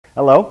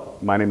Hello,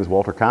 my name is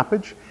Walter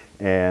Coppage,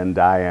 and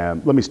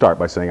let me start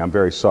by saying I'm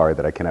very sorry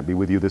that I cannot be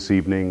with you this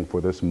evening for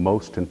this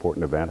most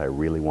important event. I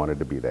really wanted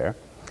to be there.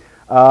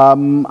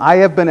 I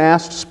have been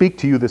asked to speak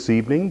to you this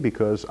evening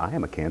because I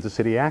am a Kansas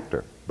City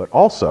actor, but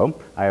also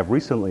I have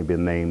recently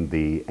been named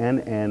the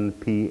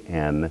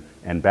NNPN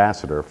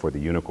Ambassador for the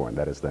Unicorn.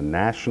 That is the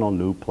National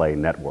New Play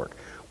Network,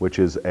 which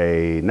is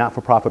a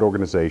not-for-profit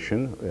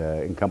organization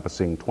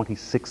encompassing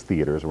 26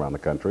 theaters around the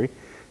country,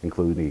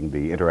 including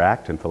the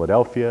Interact in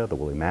Philadelphia, the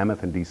Woolly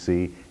Mammoth in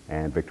DC,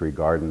 and Victory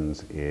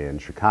Gardens in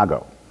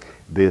Chicago.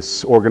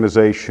 This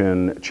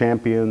organization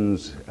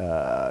champions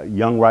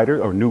young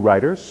writers or new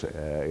writers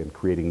in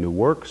creating new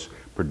works,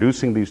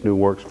 producing these new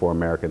works for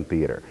American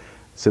theater.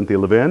 Cynthia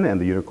Levin and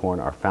the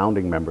Unicorn are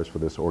founding members for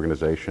this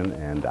organization,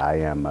 and I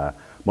am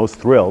most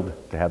thrilled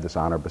to have this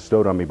honor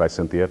bestowed on me by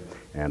Cynthia,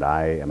 and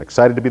I am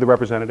excited to be the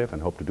representative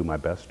and hope to do my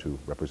best to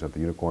represent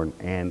the Unicorn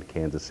and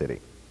Kansas City.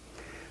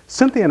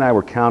 Cynthia and I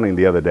were counting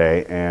the other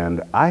day,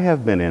 and I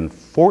have been in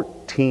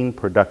 14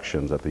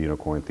 productions at the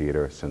Unicorn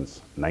Theater since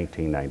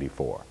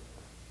 1994.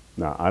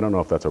 Now, I don't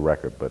know if that's a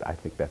record, but I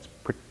think that's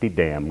pretty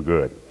damn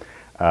good.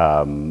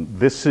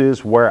 This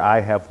is where I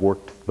have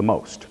worked the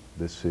most.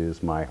 This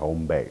is my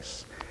home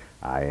base.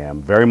 I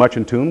am very much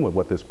in tune with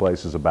what this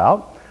place is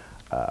about,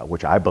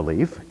 which I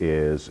believe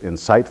is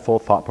insightful,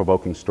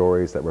 thought-provoking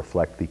stories that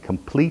reflect the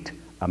complete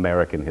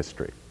American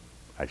history.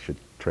 I should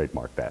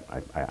trademark that.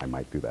 I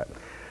might do that.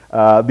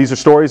 These are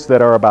stories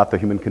that are about the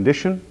human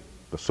condition,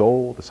 the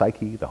soul, the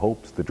psyche, the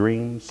hopes, the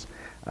dreams.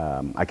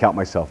 I count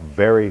myself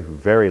very,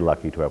 very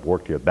lucky to have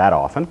worked here that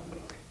often,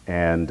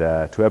 and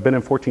to have been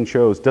in 14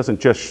 shows doesn't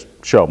just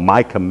show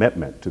my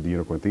commitment to the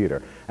Unicorn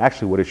Theater.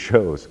 Actually, what it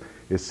shows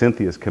is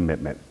Cynthia's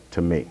commitment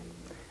to me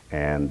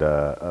and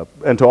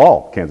to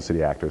all Kansas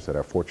City actors that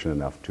are fortunate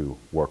enough to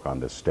work on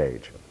this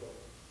stage.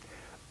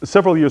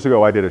 Several years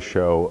ago, I did a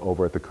show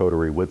over at the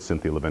Coterie with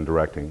Cynthia Levin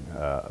directing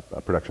a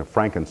production of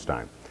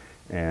Frankenstein.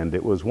 And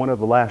it was one of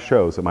the last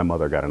shows that my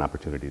mother got an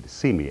opportunity to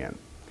see me in.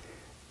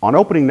 On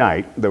opening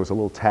night, there was a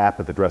little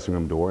tap at the dressing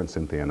room door, and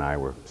Cynthia and I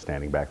were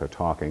standing back there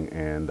talking,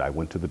 and I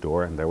went to the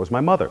door, and there was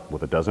my mother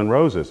with a dozen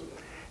roses.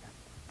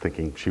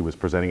 Thinking she was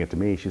presenting it to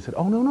me, she said,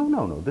 "Oh,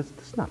 no, this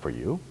is not for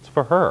you, it's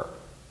for her."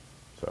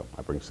 So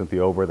I bring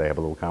Cynthia over, they have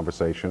a little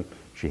conversation.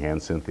 She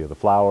hands Cynthia the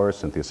flowers,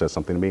 Cynthia says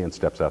something to me and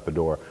steps out the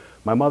door.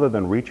 My mother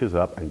then reaches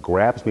up and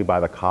grabs me by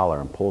the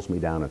collar and pulls me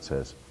down and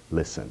says,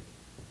 "Listen,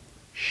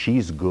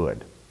 she's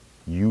good.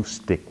 You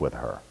stick with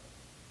her."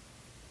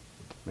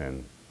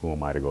 And who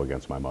am I to go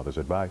against my mother's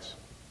advice?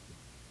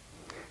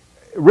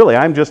 Really,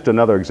 I'm just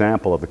another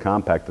example of the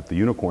compact that the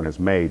Unicorn has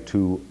made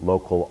to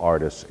local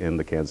artists in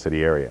the Kansas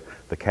City area.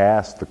 The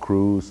cast, the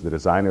crews, the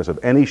designers of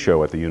any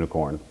show at the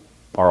Unicorn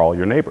are all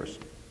your neighbors.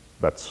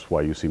 That's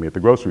why you see me at the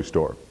grocery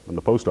store, and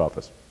the post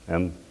office,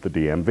 and the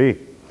DMV.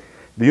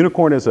 The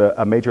Unicorn is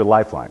a major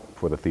lifeline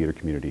for the theater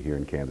community here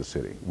in Kansas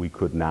City. We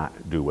could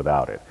not do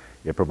without it.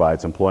 It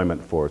provides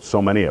employment for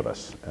so many of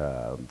us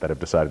that have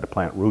decided to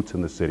plant roots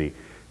in the city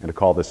and to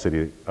call this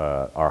city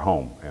our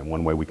home. And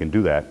one way we can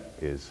do that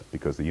is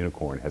because the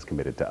Unicorn has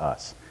committed to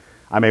us.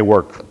 I may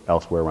work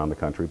elsewhere around the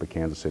country, but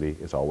Kansas City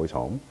is always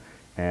home.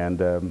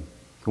 And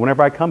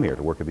whenever I come here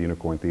to work at the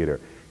Unicorn Theater,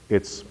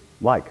 it's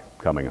like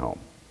coming home.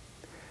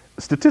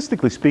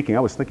 Statistically speaking, I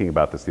was thinking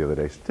about this the other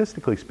day,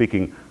 statistically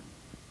speaking,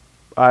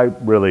 I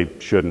really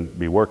shouldn't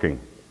be working.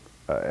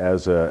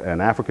 As an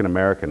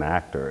African-American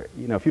actor,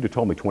 you know, if you'd have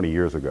told me 20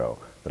 years ago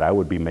that I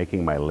would be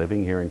making my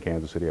living here in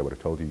Kansas City, I would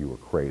have told you you were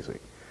crazy.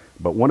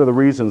 But one of the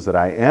reasons that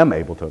I am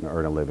able to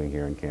earn a living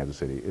here in Kansas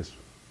City is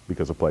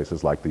because of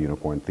places like the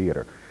Unicorn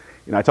Theater.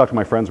 You know, I talk to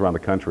my friends around the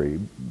country,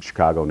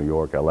 Chicago, New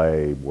York,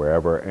 LA,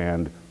 wherever,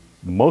 and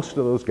most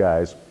of those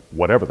guys,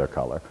 whatever their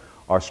color,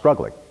 are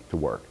struggling to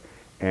work.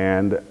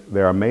 And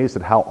they're amazed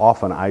at how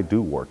often I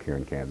do work here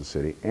in Kansas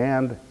City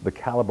and the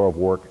caliber of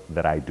work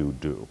that I do.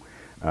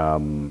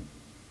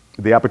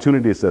 The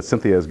opportunities that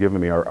Cynthia has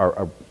given me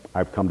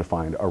I've come to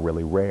find, are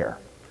really rare.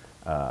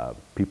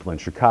 People in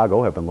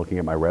Chicago have been looking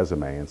at my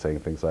resume and saying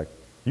things like,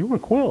 "You were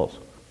in Quills?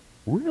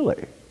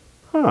 Really?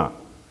 Huh.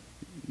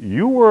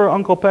 You were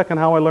Uncle Peck in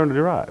How I Learned to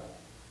Drive?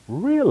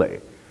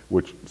 Really?"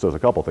 Which says a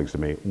couple things to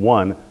me.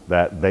 One,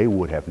 that they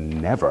would have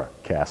never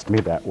cast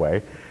me that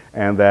way,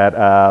 and that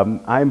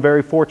I'm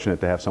very fortunate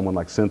to have someone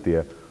like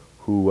Cynthia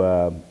who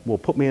will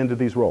put me into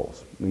these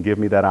roles and give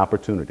me that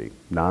opportunity,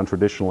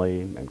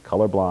 non-traditionally and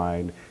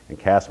colorblind, and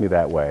cast me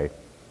that way,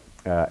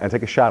 and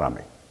take a shot on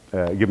me,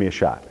 give me a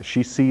shot.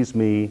 She sees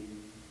me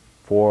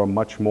for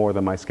much more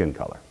than my skin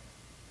color.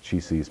 She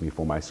sees me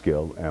for my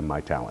skill and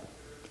my talent.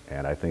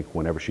 And I think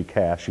whenever she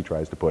casts, she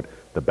tries to put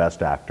the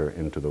best actor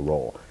into the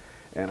role.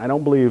 And I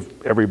don't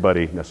believe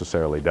everybody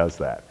necessarily does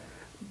that.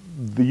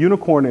 The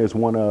Unicorn is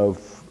one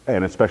of,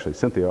 and especially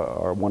Cynthia,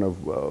 are one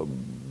of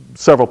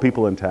several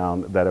people in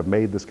town that have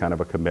made this kind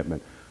of a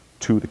commitment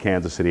to the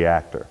Kansas City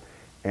actor.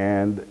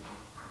 And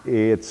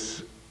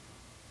it's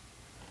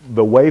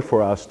the way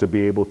for us to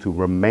be able to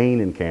remain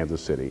in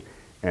Kansas City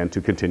and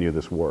to continue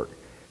this work.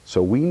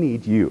 So we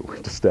need you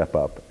to step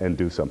up and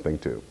do something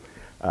too.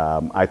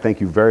 I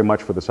thank you very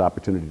much for this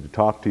opportunity to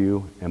talk to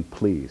you, and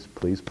please,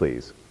 please,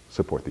 please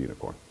support the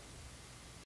unicorn.